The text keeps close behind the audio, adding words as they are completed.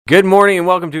Good morning and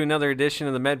welcome to another edition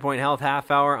of the MedPoint Health Half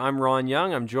Hour. I'm Ron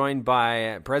Young. I'm joined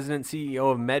by President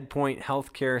CEO of MedPoint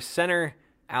Healthcare Center,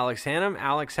 Alex Hannum.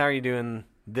 Alex, how are you doing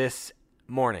this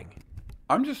morning?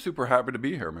 I'm just super happy to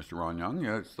be here, Mr. Ron Young.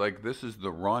 Yeah, it's like this is the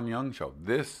Ron Young Show.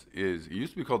 It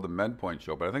used to be called the MedPoint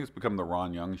Show, but I think it's become the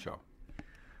Ron Young Show.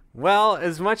 Well,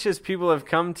 as much as people have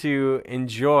come to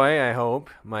enjoy, I hope,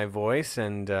 my voice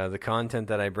and the content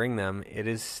that I bring them, it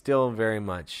is still very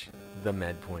much the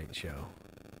MedPoint Show.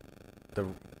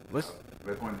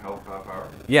 MedPoint Health Half Hour?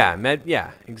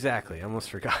 Yeah, exactly. I almost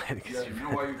forgot. Yeah, you know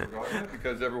why you forgot that?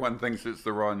 Because everyone thinks it's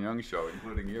the Ron Young Show,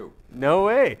 including you. No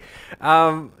way.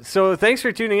 So thanks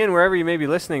for tuning in wherever you may be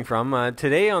listening from.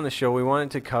 Today on the show, we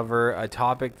wanted to cover a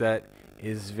topic that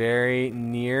is very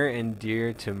near and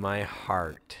dear to my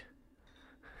heart.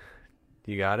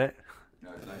 You got it?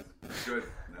 That's nice. That's good.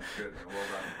 Well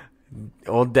done.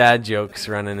 Old dad jokes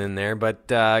running in there. But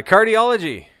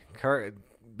cardiology.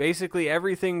 Basically,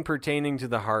 everything pertaining to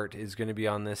the heart is going to be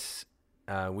on this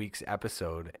week's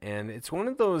episode. And it's one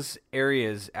of those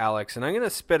areas, Alex, and I'm going to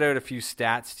spit out a few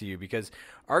stats to you because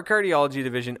our cardiology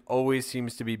division always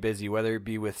seems to be busy, whether it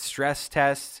be with stress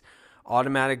tests,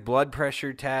 automatic blood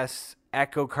pressure tests,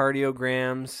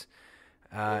 echocardiograms,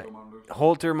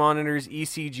 Holter monitors,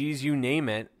 ECGs, you name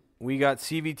it. We got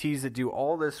CVTs that do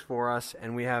all this for us,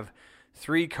 and we have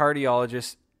three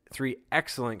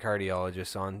excellent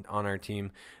cardiologists on our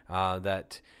team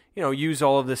that use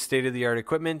all of this state-of-the-art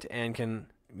equipment and can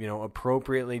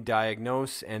appropriately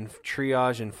diagnose and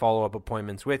triage and follow up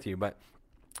appointments with you. But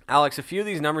Alex, a few of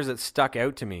these numbers that stuck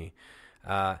out to me.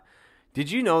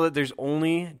 Did you know that there's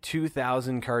only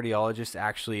 2,000 cardiologists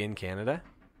actually in Canada?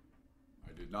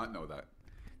 I did not know that.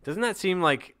 Doesn't that seem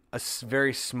like a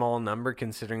very small number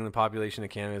considering the population of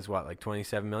Canada is like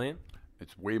 27 million?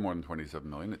 It's way more than 27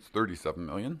 million. It's 37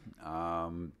 million.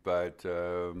 But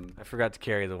I forgot to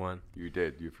carry the one. You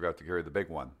did. You forgot to carry the big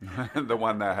one, the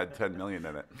one that had 10 million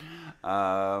in it.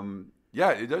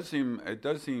 Yeah, it does seem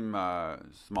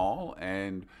small,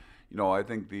 and I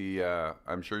think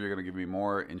I'm sure you're going to give me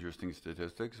more interesting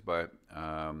statistics, but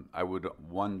I would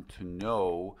want to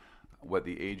know what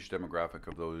the age demographic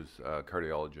of those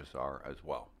cardiologists are as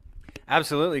well.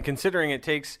 Absolutely. Considering it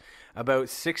takes about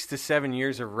 6 to 7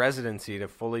 years of residency to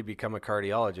fully become a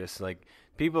cardiologist, like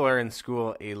people are in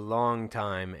school a long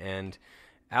time. And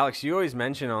Alex, you always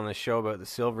mention on the show about the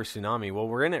silver tsunami. Well,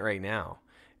 we're in it right now.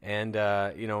 And,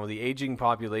 the aging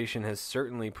population has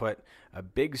certainly put a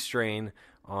big strain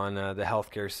on the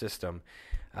healthcare system.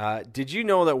 Did you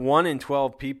know that 1 in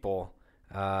 12 people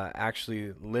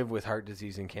actually live with heart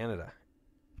disease in Canada?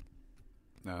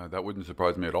 That wouldn't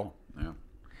surprise me at all. Yeah.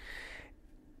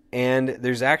 And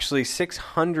there's actually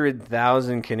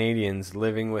 600,000 Canadians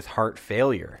living with heart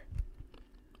failure.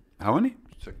 How many?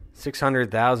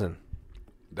 600,000.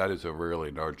 That is a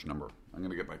really large number. I'm going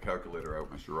to get my calculator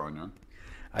out, Mr. Ron Young.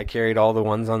 I carried all the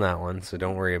ones on that one, so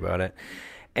don't worry about it.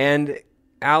 And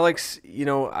Alex,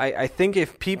 I think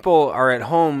if people are at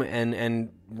home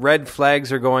and red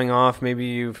flags are going off, maybe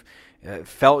you've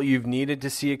felt you've needed to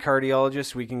see a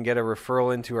cardiologist, we can get a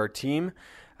referral into our team.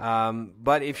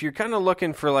 But if you're kind of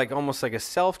looking for almost like a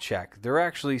self-check, they're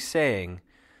actually saying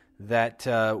that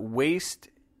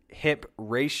waist-hip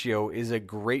ratio is a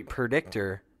great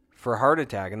predictor for heart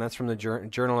attack, and that's from the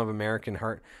Journal of American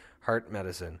Heart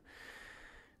Medicine.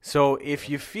 So if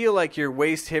you feel like your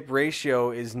waist-hip ratio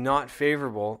is not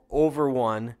favorable, over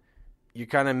 1, you're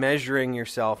kind of measuring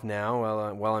yourself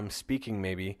now while I'm speaking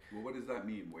maybe. Well, what does that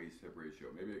mean, waist-hip ratio?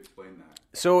 Maybe explain that.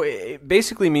 So it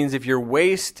basically means if your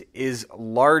waist is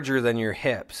larger than your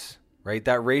hips, right,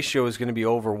 that ratio is going to be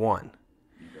over 1.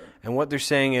 Okay. And what they're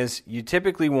saying is you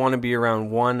typically want to be around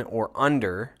 1 or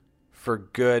under for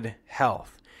good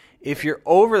health. If you're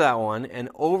over that 1 and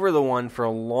over the 1 for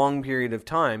a long period of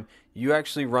time, you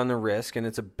actually run the risk, and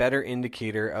it's a better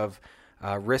indicator of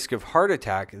risk of heart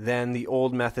attack than the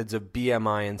old methods of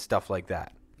BMI and stuff like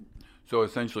that. So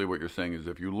essentially what you're saying is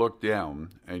if you look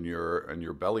down and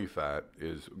your belly fat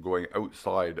is going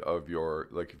outside of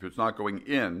if it's not going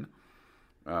in,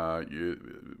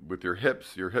 with your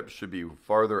hips should be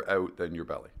farther out than your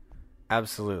belly.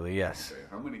 Absolutely, yes.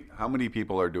 Okay. How many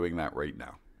people are doing that right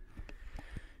now?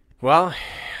 Well,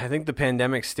 I think the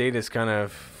pandemic state has kind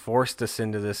of forced us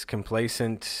into this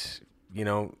complacent,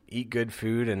 eat good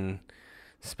food and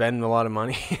spend a lot of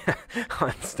money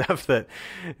on stuff that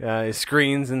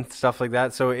screens and stuff like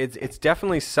that. So it's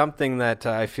definitely something that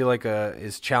I feel like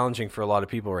is challenging for a lot of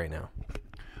people right now.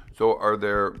 So are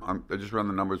there, I just ran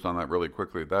the numbers on that really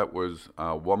quickly. That was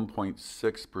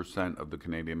 1.6% of the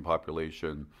Canadian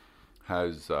population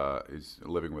is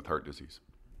living with heart disease.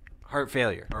 Heart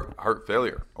failure. Heart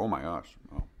failure. Oh my gosh.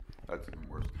 Oh.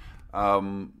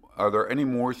 Are there any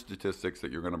more statistics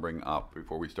that you're going to bring up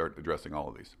before we start addressing all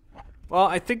of these? Well,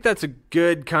 I think that's a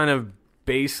good kind of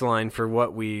baseline for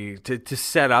what to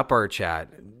set up our chat.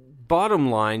 Bottom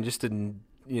line, just to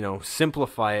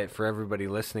simplify it for everybody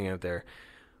listening out there,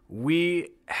 we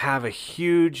have a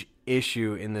huge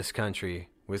issue in this country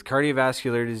with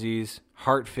cardiovascular disease,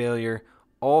 heart failure,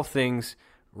 all things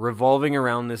revolving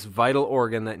around this vital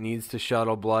organ that needs to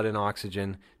shuttle blood and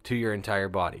oxygen to your entire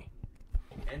body.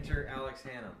 Enter Alex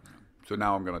Hannum. So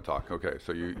now I'm going to talk. Okay,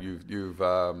 so you've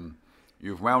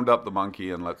wound up the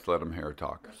monkey, and let's let him here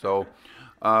talk. So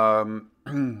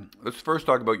let's first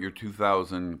talk about your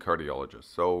 2,000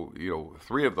 cardiologists. So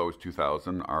 3 of those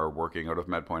 2,000 are working out of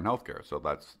MedPoint Healthcare. So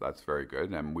that's very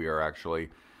good, and we are actually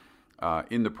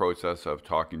in the process of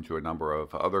talking to a number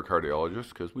of other cardiologists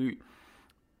because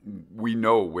we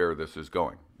know where this is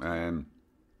going, and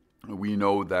we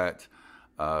know that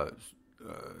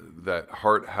that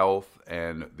heart health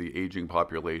and the aging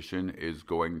population is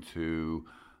going to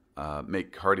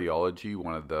make cardiology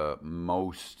one of the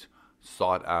most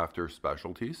sought after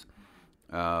specialties.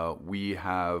 We've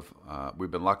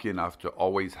been lucky enough to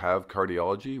always have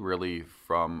cardiology really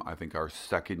from, I think, our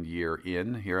second year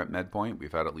in here at MedPoint.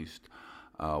 We've had at least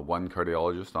one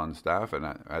cardiologist on staff, and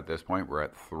at this point we're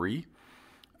at 3.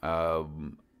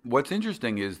 What's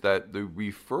interesting is that the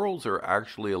referrals are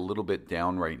actually a little bit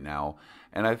down right now,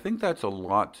 and I think that's a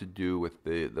lot to do with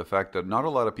the fact that not a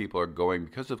lot of people are going,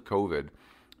 because of COVID,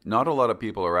 not a lot of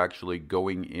people are actually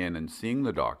going in and seeing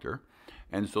the doctor,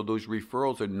 and so those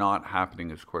referrals are not happening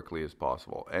as quickly as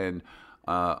possible. And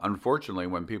unfortunately,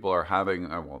 when people are having,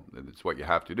 well, it's what you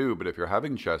have to do, but if you're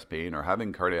having chest pain or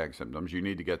having cardiac symptoms, you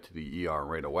need to get to the ER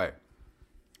right away.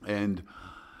 And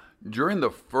during the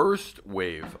first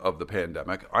wave of the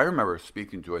pandemic, I remember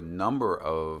speaking to a number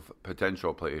of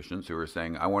potential patients who were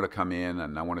saying, I want to come in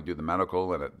and I want to do the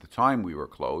medical. And at the time we were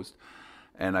closed.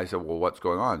 And I said, well, what's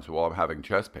going on? So, well, I'm having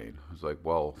chest pain. I was like,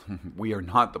 well, we are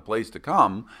not the place to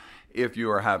come if you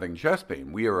are having chest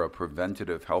pain. We are a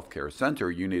preventative healthcare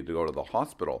center. You need to go to the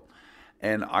hospital.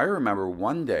 And I remember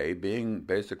one day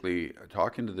basically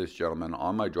talking to this gentleman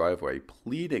on my driveway,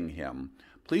 pleading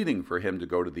for him to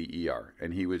go to the ER.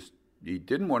 And he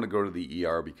didn't want to go to the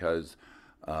ER because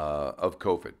of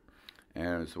COVID.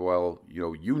 And I said, well,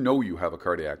 you have a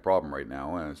cardiac problem right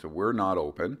now. And I said, we're not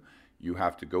open. You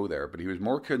have to go there. But he was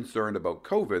more concerned about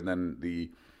COVID than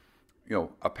the,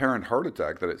 apparent heart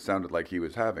attack that it sounded like he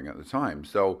was having at the time.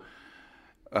 So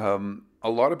a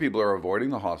lot of people are avoiding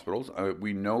the hospitals.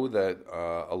 We know that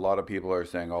a lot of people are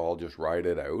saying, oh, I'll just ride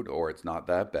it out, or it's not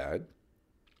that bad.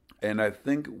 And I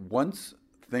think once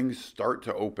things start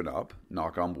to open up,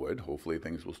 knock on wood, hopefully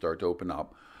things will start to open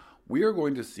up, we are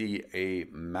going to see a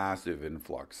massive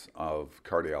influx of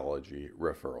cardiology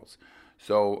referrals.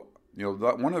 So,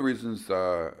 one of the reasons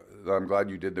that I'm glad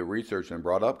you did the research and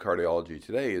brought up cardiology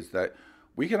today is that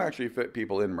we can actually fit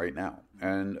people in right now.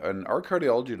 And our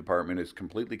cardiology department is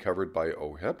completely covered by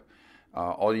OHIP.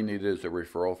 All you need is a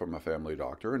referral from a family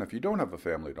doctor. And if you don't have a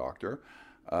family doctor,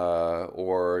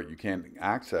 or you can't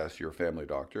access your family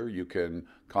doctor, you can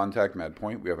contact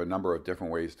MedPoint. We have a number of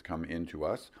different ways to come into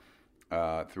us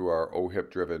through our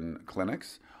OHIP-driven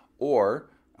clinics, or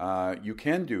you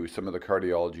can do some of the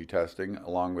cardiology testing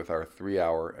along with our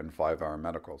 3-hour and 5-hour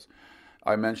medicals.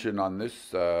 I mentioned on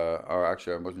this, or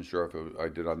actually I wasn't sure if I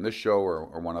did on this show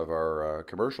or one of our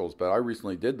commercials, but I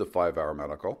recently did the 5-hour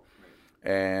medical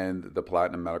and the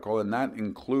platinum medical, and that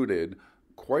included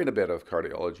quite a bit of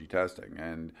cardiology testing,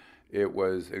 and it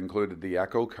included the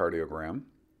echocardiogram,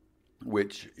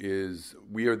 which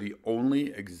we are the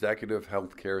only executive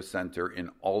healthcare center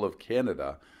in all of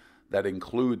Canada that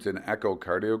includes an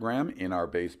echocardiogram in our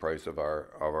base price of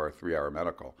our 3-hour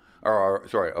medical,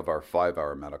 of our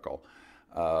 5-hour medical.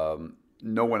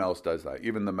 No one else does that.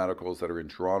 Even the medicals that are in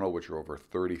Toronto, which are over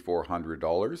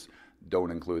 $3,400,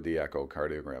 don't include the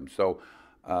echocardiogram. So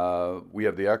we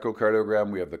have the echocardiogram,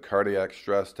 we have the cardiac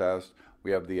stress test,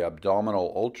 we have the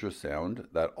abdominal ultrasound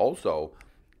that also,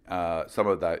 some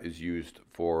of that is used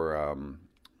for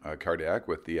cardiac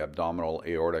with the abdominal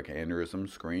aortic aneurysm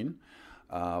screen,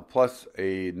 plus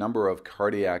a number of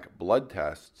cardiac blood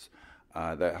tests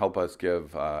that help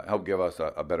give us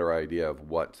a better idea of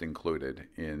what's included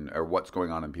or what's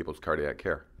going on in people's cardiac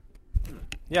care.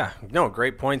 Yeah, no,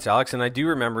 great points, Alex. And I do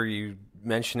remember you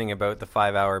mentioning about the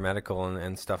 5-hour medical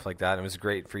and stuff like that. It was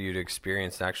great for you to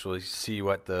experience, to actually see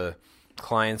what the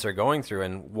clients are going through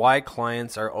and why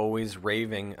clients are always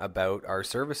raving about our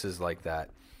services like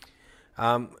that.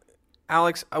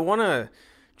 Alex, I want to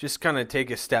just kind of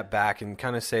take a step back and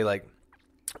kind of say, like,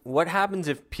 what happens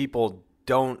if people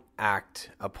don't act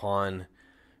upon,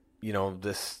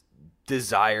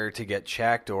 desire to get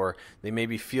checked, or they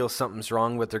maybe feel something's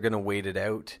wrong, but they're going to wait it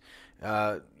out.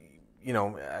 I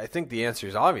think the answer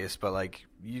is obvious, but like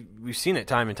we've seen it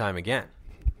time and time again.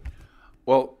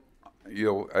 Well,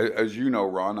 as you know,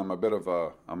 Ron, I'm a bit of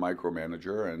a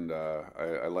micromanager, and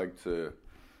I like to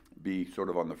be sort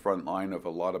of on the front line of a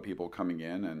lot of people coming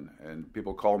in, and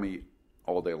people call me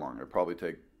all day long. I probably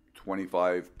take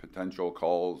 25 potential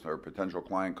calls or potential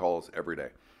client calls every day.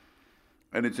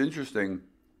 And it's interesting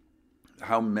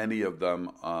how many of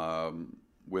them,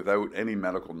 without any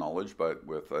medical knowledge, but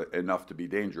with enough to be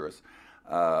dangerous,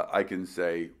 I can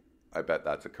say, I bet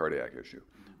that's a cardiac issue.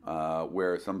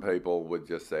 Where some people would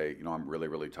just say, I'm really,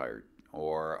 really tired.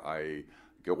 Or I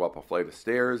go up a flight of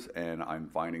stairs and I'm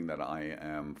finding that I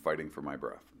am fighting for my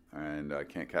breath and I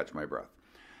can't catch my breath.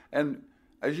 And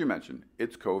as you mentioned,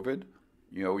 it's COVID.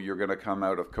 You're going to come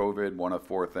out of COVID one of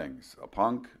four things: a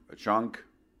punk, a chunk,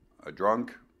 a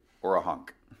drunk, or a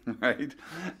hunk, right?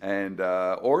 And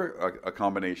or a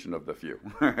combination of the few.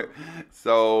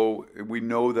 So we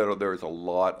know that there's a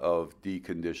lot of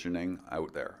deconditioning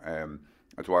out there, and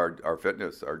that's why our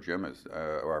fitness, our gym is,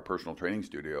 or our personal training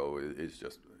studio is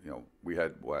just, we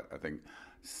had I think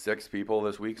 6 people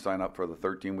this week sign up for the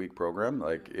 13-week program.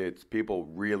 Like, it's people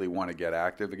really want to get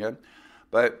active again.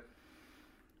 But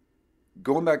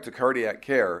going back to cardiac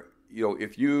care,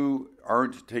 if you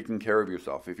aren't taking care of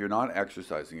yourself, if you're not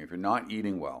exercising, if you're not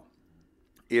eating well,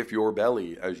 if your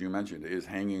belly, as you mentioned, is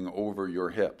hanging over your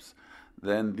hips,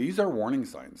 then these are warning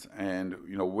signs. And,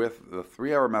 with the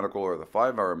 3-hour medical or the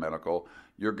 5-hour medical,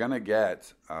 you're going to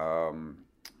get a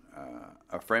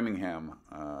Framingham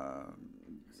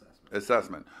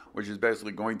assessment, which is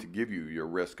basically going to give you your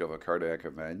risk of a cardiac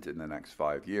event in the next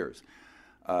 5 years.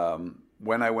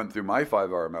 When I went through my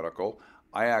 5-hour medical,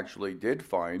 I actually did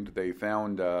find they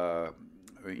found a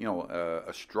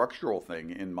structural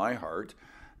thing in my heart,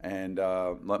 and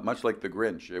much like the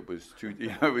Grinch, it was too.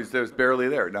 It was barely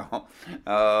there. No,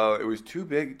 it was too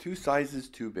big, 2 sizes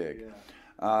too big.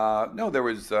 Yeah. No, there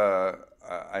was.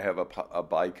 I have a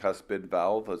bicuspid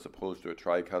valve as opposed to a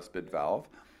tricuspid valve.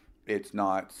 It's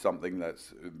not something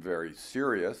that's very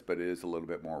serious, but it is a little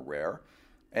bit more rare.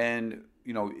 And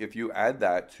if you add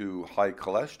that to high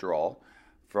cholesterol,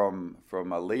 from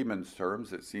a layman's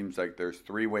terms, it seems like there's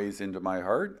 3 ways into my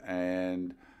heart,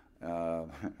 and I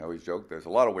always joke there's a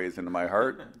lot of ways into my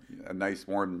heart. A nice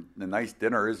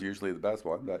dinner is usually the best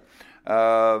one, but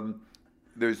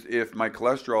if my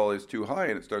cholesterol is too high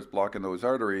and it starts blocking those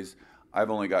arteries, I've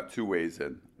only got 2 ways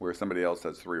in, where somebody else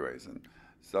has 3 ways in.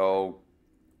 So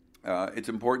it's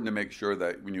important to make sure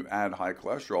that when you add high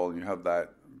cholesterol and you have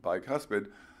that bicuspid,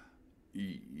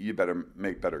 you better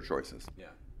make better choices. Yeah.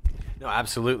 No,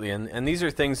 absolutely. And these are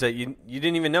things that you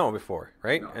didn't even know before,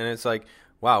 right? No. And it's like,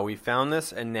 wow, we found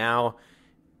this, and now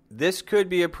this could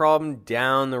be a problem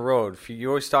down the road. You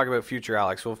always talk about future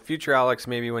Alex. Well, future Alex,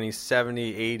 maybe when he's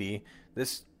 70, 80,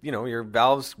 this, your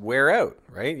valves wear out,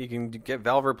 right? You can get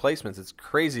valve replacements. It's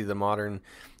crazy, the modern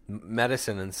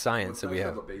medicine and science that we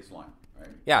have. Have a baseline, right?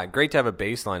 Yeah, great to have a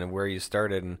baseline of where you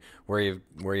started and where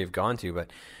you've gone to. But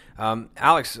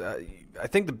Alex, I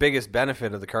think the biggest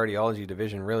benefit of the cardiology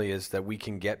division really is that we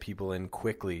can get people in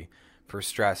quickly for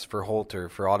stress, for Holter,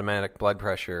 for automatic blood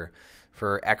pressure,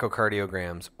 for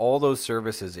echocardiograms, all those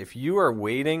services. If you are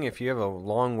waiting, if you have a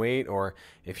long wait, or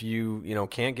if you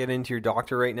can't get into your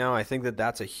doctor right now, I think that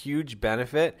that's a huge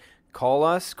benefit. Call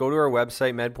us, go to our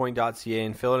website, medpoint.ca,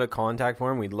 and fill out a contact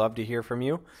form. We'd love to hear from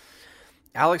you.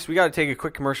 Alex, we got to take a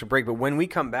quick commercial break, but when we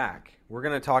come back, we're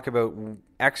going to talk about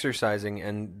exercising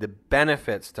and the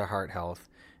benefits to heart health,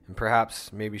 and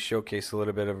perhaps maybe showcase a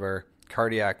little bit of our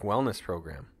cardiac wellness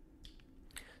program.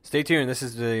 Stay tuned. This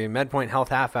is the MedPoint Health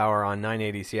Half Hour on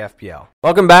 980 CFPL.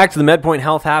 Welcome back to the MedPoint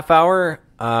Health Half Hour.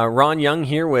 Ron Young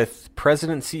here with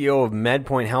President and CEO of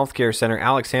MedPoint Healthcare Center,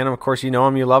 Alex Hannum. Of course, you know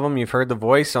him, you love him. You've heard the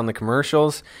voice on the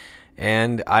commercials.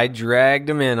 And I dragged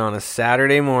him in on a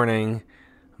Saturday morning,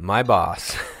 my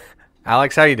boss.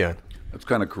 Alex, how you doing? It's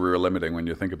kind of career limiting when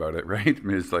you think about it, right? I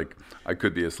mean, it's like I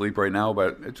could be asleep right now,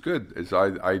 but it's good.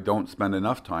 I don't spend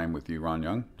enough time with you, Ron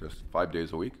Young, just 5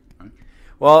 days a week. Right?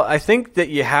 Well, I think that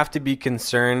you have to be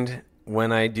concerned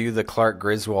when I do the Clark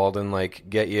Griswold and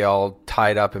get you all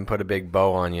tied up and put a big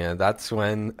bow on you. That's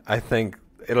when I think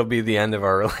it'll be the end of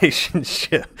our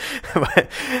relationship. But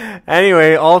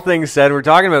anyway, all things said, we're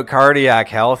talking about cardiac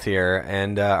health here,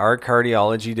 and our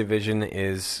cardiology division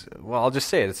is, well, I'll just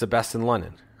say it, it's the best in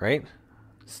London, right?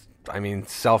 I mean,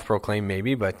 self-proclaimed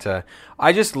maybe, but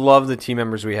I just love the team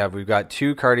members we have. We've got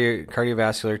 2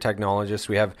 cardiovascular technologists.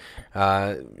 We have,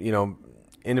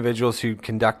 individuals who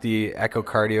conduct the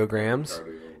echocardiograms,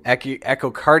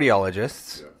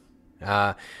 echocardiologists.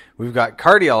 We've got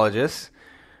cardiologists.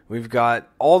 We've got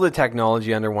all the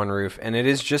technology under one roof, and it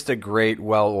is just a great,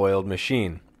 well-oiled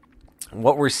machine.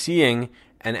 What we're seeing,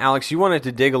 and Alex, you wanted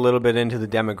to dig a little bit into the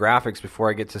demographics before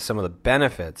I get to some of the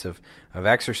benefits of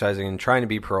exercising and trying to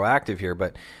be proactive here,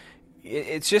 but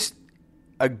it's just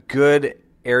a good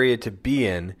area to be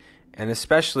in, and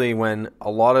especially when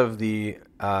a lot of the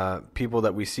people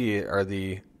that we see are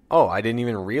I didn't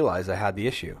even realize I had the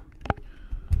issue.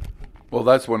 Well,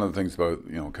 that's one of the things about,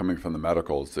 coming from the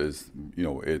medicals is,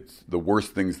 it's the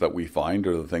worst things that we find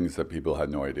are the things that people had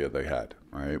no idea they had,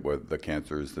 right? With the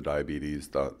cancers, the diabetes,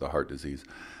 the heart disease.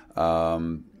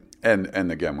 And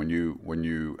again, when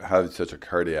you have such a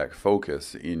cardiac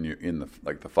focus in the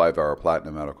 5-hour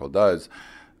Platinum Medical does,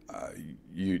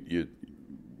 you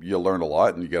learn a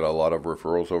lot and you get a lot of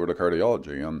referrals over to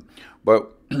cardiology.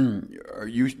 But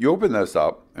you open this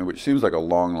up, and which seems like a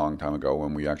long time ago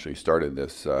when we actually started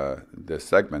this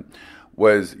segment,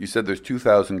 was you said there's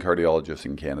 2,000 cardiologists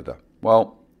in Canada.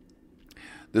 Well,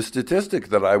 the statistic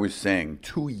that I was saying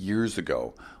 2 years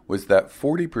ago was that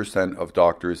 40% of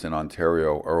doctors in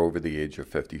Ontario are over the age of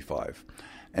 55,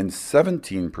 and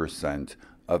 17%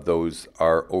 of those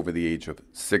are over the age of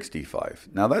 65.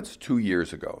 Now, that's 2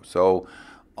 years ago. So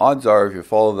odds are, if you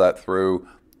follow that through,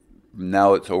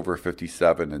 now it's over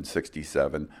 57 and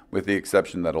 67, with the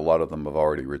exception that a lot of them have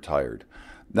already retired.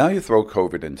 Now you throw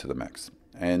COVID into the mix.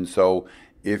 And so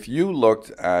if you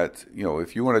looked at,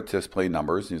 if you wanted to just play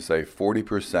numbers and you say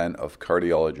 40% of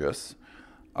cardiologists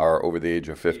are over the age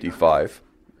of 55,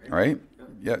 right?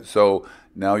 Yeah. So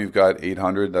now you've got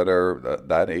 800 that are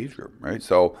that age group, right?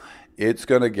 So it's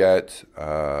going to get,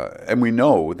 and we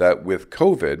know that with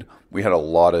COVID, we had a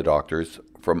lot of doctors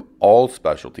from all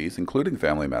specialties, including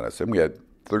family medicine. We had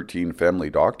 13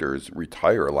 family doctors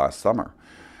retire last summer,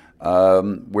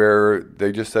 where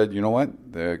they just said, you know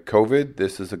what, the COVID,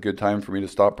 this is a good time for me to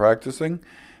stop practicing.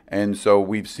 And so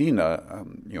we've seen, our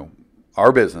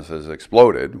business has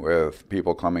exploded with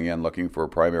people coming in looking for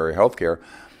primary health care.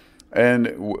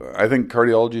 And I think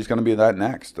cardiology is going to be that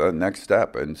next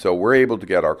step. And so we're able to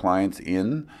get our clients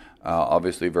in,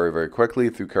 obviously very, very quickly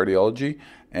through cardiology,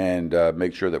 and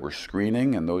make sure that we're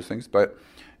screening and those things. But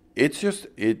it's just,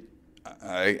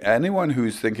 anyone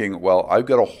who's thinking, well, I've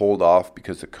got to hold off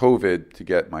because of COVID to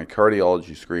get my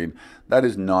cardiology screen, that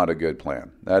is not a good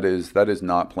plan. That is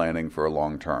not planning for a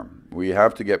long term. We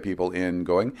have to get people in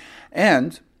going.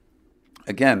 And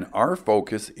again, our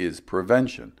focus is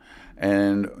prevention.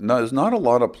 And there's not a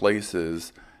lot of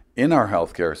places in our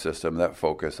healthcare system that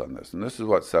focus on this. And this is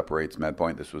what separates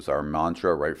MedPoint. This was our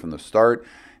mantra right from the start.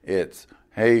 It's,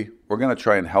 hey, we're going to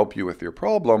try and help you with your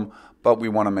problem, but we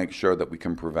want to make sure that we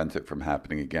can prevent it from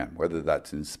happening again, whether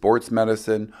that's in sports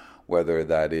medicine, whether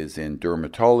that is in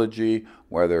dermatology,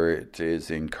 whether it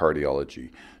is in cardiology.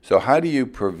 So how do you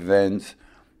prevent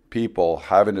people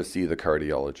having to see the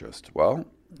cardiologist? Well,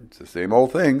 it's the same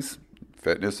old things,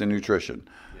 fitness and nutrition.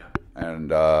 Yeah.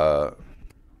 And,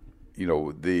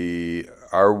 we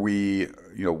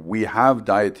have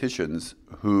dietitians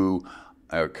who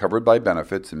covered by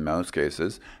benefits in most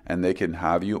cases, and they can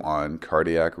have you on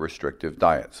cardiac restrictive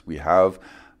diets. We have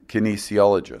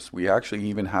kinesiologists. We actually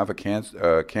even have a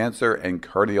cancer and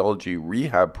cardiology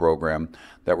rehab program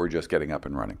that we're just getting up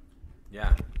and running.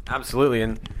 Yeah, absolutely.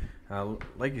 And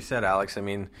like you said, Alex, I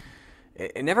mean,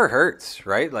 it never hurts,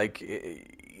 right? Like,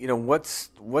 what's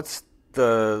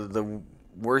the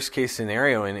worst case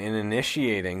scenario in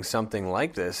initiating something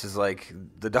like this is like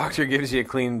the doctor gives you a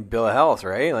clean bill of health,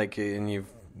 right? Like, and you've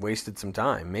wasted some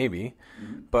time, maybe.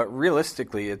 Mm-hmm. But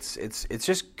realistically, it's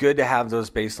just good to have those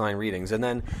baseline readings. And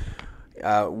then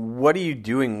what are you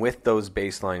doing with those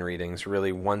baseline readings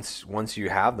really once you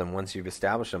have them, once you've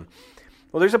established them?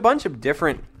 Well, there's a bunch of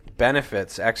different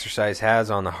benefits exercise has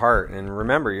on the heart. And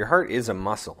remember, your heart is a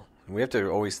muscle. We have to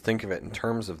always think of it in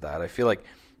terms of that. I feel like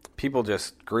people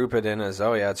just group it in as,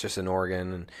 oh yeah, it's just an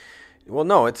organ. And well,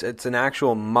 no, it's an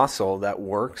actual muscle that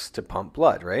works to pump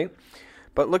blood, right?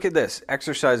 But look at this,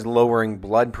 exercise lowering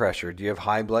blood pressure. Do you have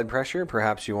high blood pressure?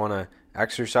 Perhaps you want to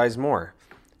exercise more.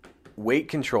 Weight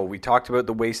control. We talked about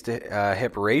the waist to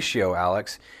hip ratio,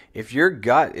 Alex. If your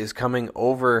gut is coming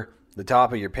over the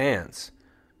top of your pants,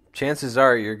 chances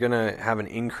are you're going to have an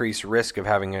increased risk of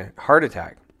having a heart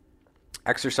attack.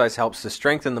 Exercise helps to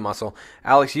strengthen the muscle.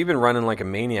 Alex, you've been running like a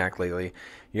maniac lately.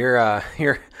 Your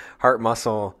heart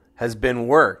muscle has been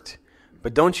worked.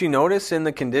 But don't you notice in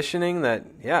the conditioning that,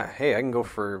 yeah, hey, I can go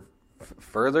for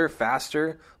further,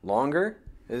 faster, longer?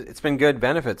 It's been good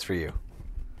benefits for you.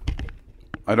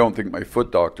 I don't think my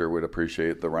foot doctor would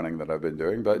appreciate the running that I've been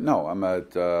doing. But no, I'm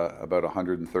at about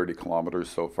 130 kilometers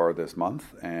so far this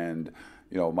month. And,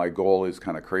 my goal is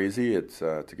kind of crazy. It's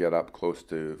to get up close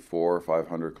to 400 or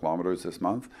 500 kilometers this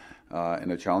month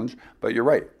in a challenge. But you're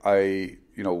right. I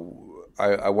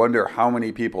wonder how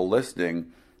many people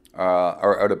listening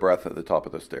are out of breath at the top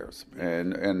of the stairs.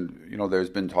 And there's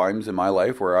been times in my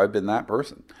life where I've been that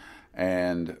person.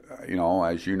 And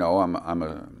as you know,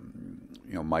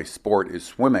 my sport is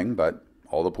swimming, but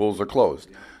all the pools are closed.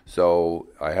 So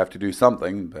I have to do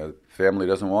something. The family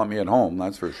doesn't want me at home,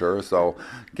 that's for sure. So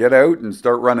get out and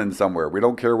start running somewhere. We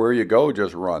don't care where you go,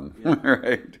 just run,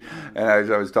 right?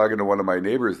 And I was talking to one of my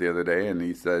neighbors the other day, and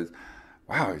he says,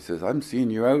 wow, he says, I'm seeing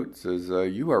you out. He says,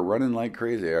 you are running like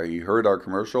crazy. He heard our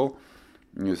commercial.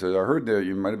 And he says, I heard that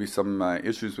you might be some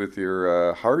issues with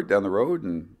your heart down the road.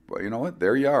 And well, you know what?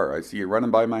 There you are. I see you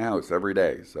running by my house every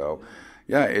day. So,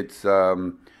 yeah, it's,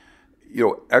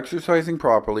 exercising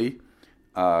properly,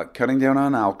 cutting down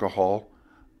on alcohol,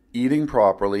 eating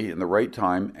properly in the right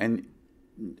time. And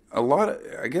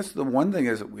I guess the one thing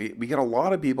is we get a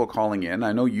lot of people calling in.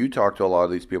 I know you talk to a lot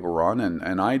of these people, Ron,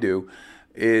 and I do,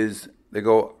 is they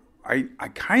go, I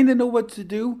kind of know what to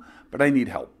do, but I need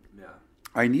help. Yeah.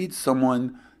 I need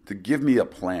someone to give me a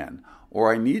plan,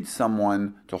 or I need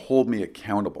someone to hold me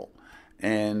accountable.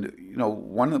 And,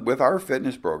 with our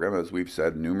fitness program, as we've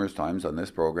said numerous times on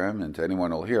this program, and to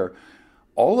anyone who'll hear,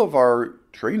 all of our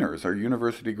trainers are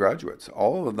university graduates.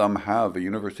 All of them have a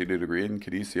university degree in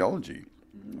kinesiology.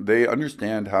 They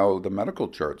understand how the medical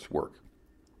charts work.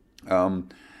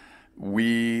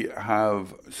 We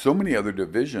have so many other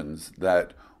divisions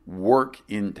that work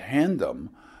in tandem.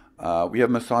 We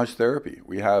have massage therapy.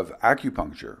 We have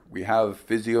acupuncture. We have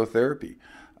physiotherapy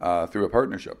through a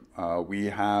partnership. We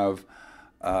have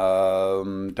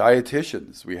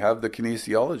dietitians. We have the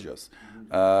kinesiologists.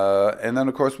 And then,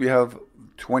 of course, we have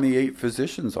 28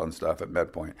 physicians on staff at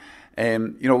MedPoint.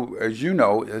 And, as you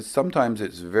know, sometimes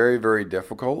it's very, very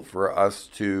difficult for us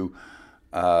to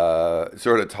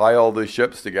sort of tie all the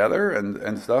ships together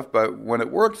and stuff. But when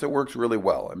it works really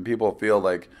well. And people feel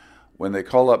like when they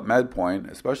call up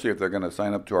MedPoint, especially if they're going to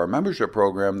sign up to our membership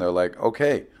program, they're like,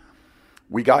 okay,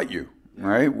 we got you,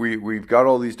 right? We've got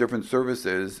all these different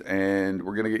services, and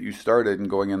we're going to get you started and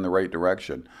going in the right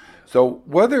direction. So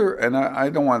and I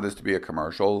don't want this to be a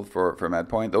commercial for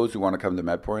MedPoint. Those who want to come to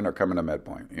MedPoint are coming to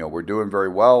MedPoint. We're doing very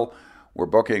well. We're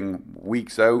booking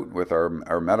weeks out with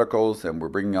our medicals, and we're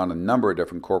bringing on a number of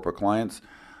different corporate clients.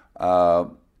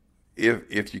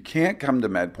 If you can't come to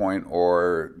MedPoint,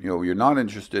 or you're not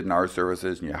interested in our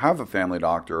services, and you have a family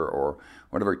doctor or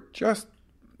whatever, just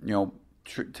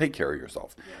take care of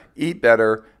yourself. Eat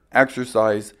better,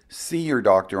 exercise, see your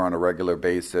doctor on a regular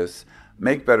basis,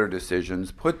 make better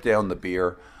decisions, put down the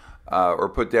beer, or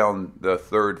put down the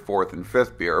third, fourth, and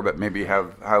fifth beer, but maybe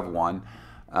have one,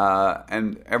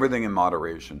 and everything in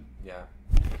moderation. Yeah.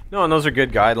 No, and those are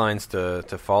good guidelines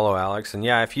to follow, Alex. And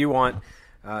yeah, if you want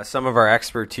some of our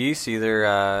expertise, either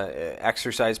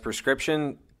exercise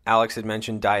prescription, Alex had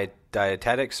mentioned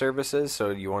dietetic services,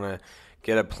 so you want to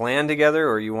get a plan together,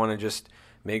 or you want to just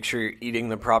make sure you're eating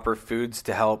the proper foods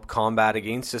to help combat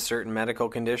against a certain medical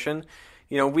condition.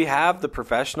 We have the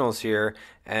professionals here,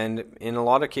 and in a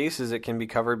lot of cases, it can be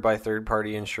covered by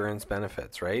third-party insurance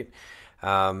benefits, right?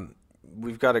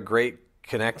 We've got a great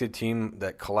connected team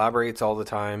that collaborates all the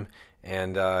time,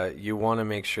 and you want to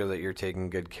make sure that you're taken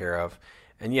good care of.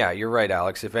 And yeah, you're right,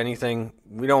 Alex. If anything,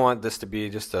 we don't want this to be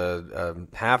just a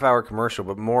half-hour commercial,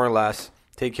 but more or less,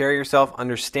 take care of yourself,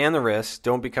 understand the risks,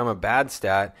 don't become a bad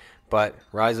stat, but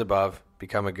rise above,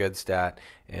 become a good stat,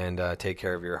 and take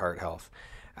care of your heart health.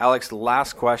 Alex,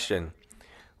 last question.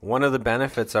 One of the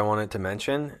benefits I wanted to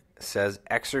mention says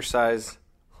exercise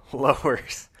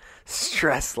lowers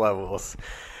stress levels.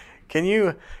 Can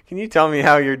you tell me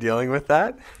how you're dealing with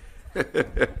that?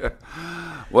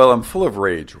 Well, I'm full of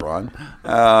rage, Ron.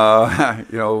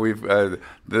 We've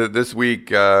this week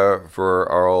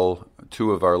for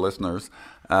two of our listeners,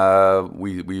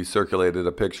 we circulated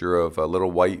a picture of a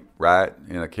little white rat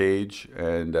in a cage,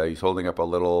 and he's holding up a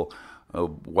little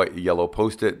white yellow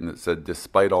Post-it, and it said,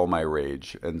 "Despite all my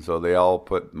rage." And so they all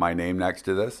put my name next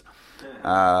to this.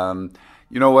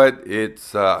 You know what?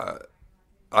 It's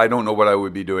I don't know what I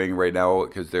would be doing right now,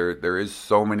 because there is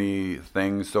so many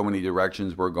things, so many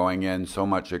directions we're going in, so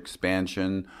much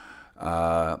expansion, we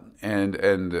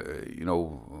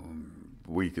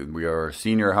are a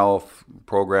senior health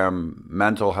program,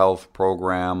 mental health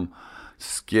program,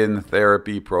 skin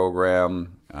therapy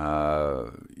program.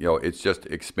 It's just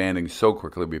expanding so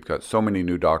quickly. We've got so many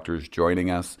new doctors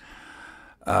joining us.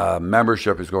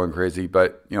 Membership is going crazy,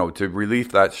 but to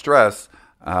relieve that stress,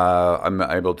 I'm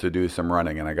able to do some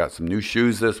running, and I got some new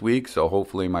shoes this week, so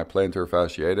hopefully my plantar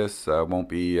fasciitis won't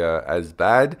be as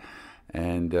bad,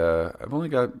 and I've only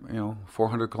got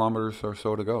 400 kilometers or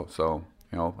so to go. So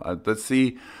let's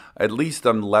see. At least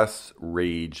I'm less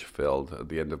rage filled at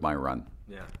the end of my run.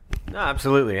 Yeah. No,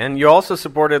 absolutely. And you also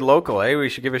supported local, eh? We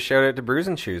should give a shout out to Brews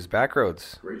and Shoes,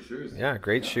 Backroads. Great shoes. Yeah,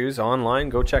 great shoes online.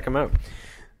 Go check them out.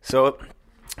 So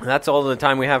that's all the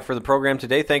time we have for the program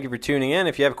today. Thank you for tuning in.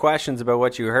 If you have questions about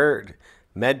what you heard,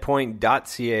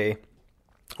 medpoint.ca,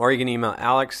 or you can email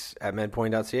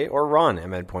alex@medpoint.ca or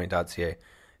ron@medpoint.ca.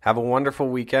 Have a wonderful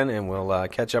weekend, and we'll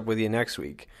catch up with you next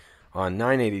week on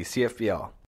 980 CFPL.